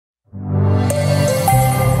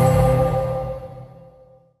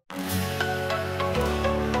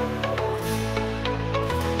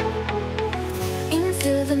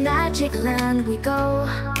magic land we go,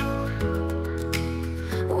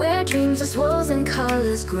 where dreams of swirls and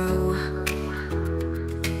colors grow.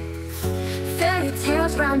 Fairy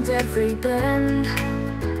tales round every bend,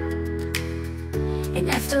 in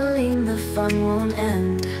Efteling the fun won't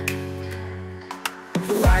end.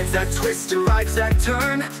 Rides that twist and rides that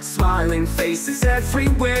turn, smiling faces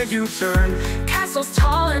everywhere you turn. Castles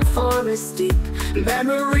tall and forests deep,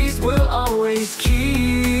 Memories we'll always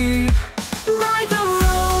keep. ride the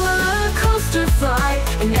roller coaster, fly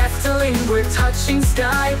In Efteling we're touching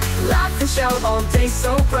sky, laugh and shout all day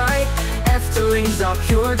so bright. Efteling's our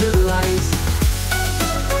pure delight.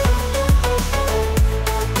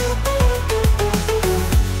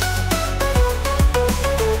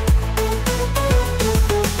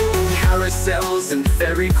 Carousels and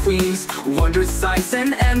fairy queens, wondrous sights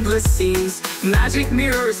and endless scenes. Magic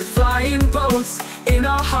mirrors and flying boats, in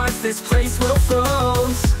our hearts this place will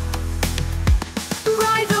float.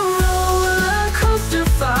 ride the roller coaster,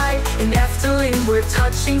 Fly in Efteling we're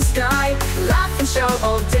touching sky, laugh and shout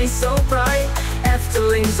all day so bright.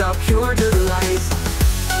 Efteling's our pure delight.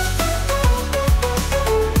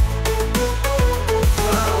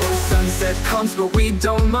 Sunset comes but we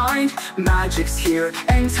don't mind, magic's here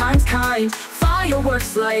and time's kind.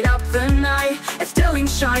 Fireworks light up the night, Efteling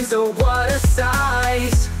shines, oh what a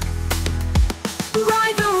sight.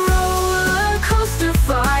 ride the roller coaster,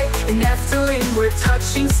 Fly in Efteling we're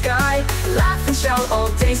touching sky, laugh and shout all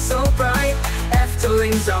day so bright.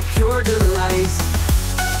 Efteling's our pure delight.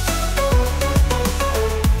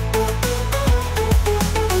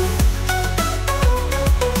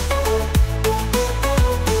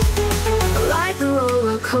 ride the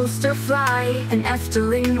roller coaster, fly in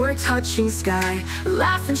Efteling we're touching sky,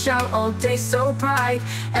 Laugh and shout all day so bright.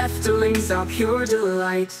 Efteling's our pure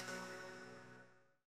delight.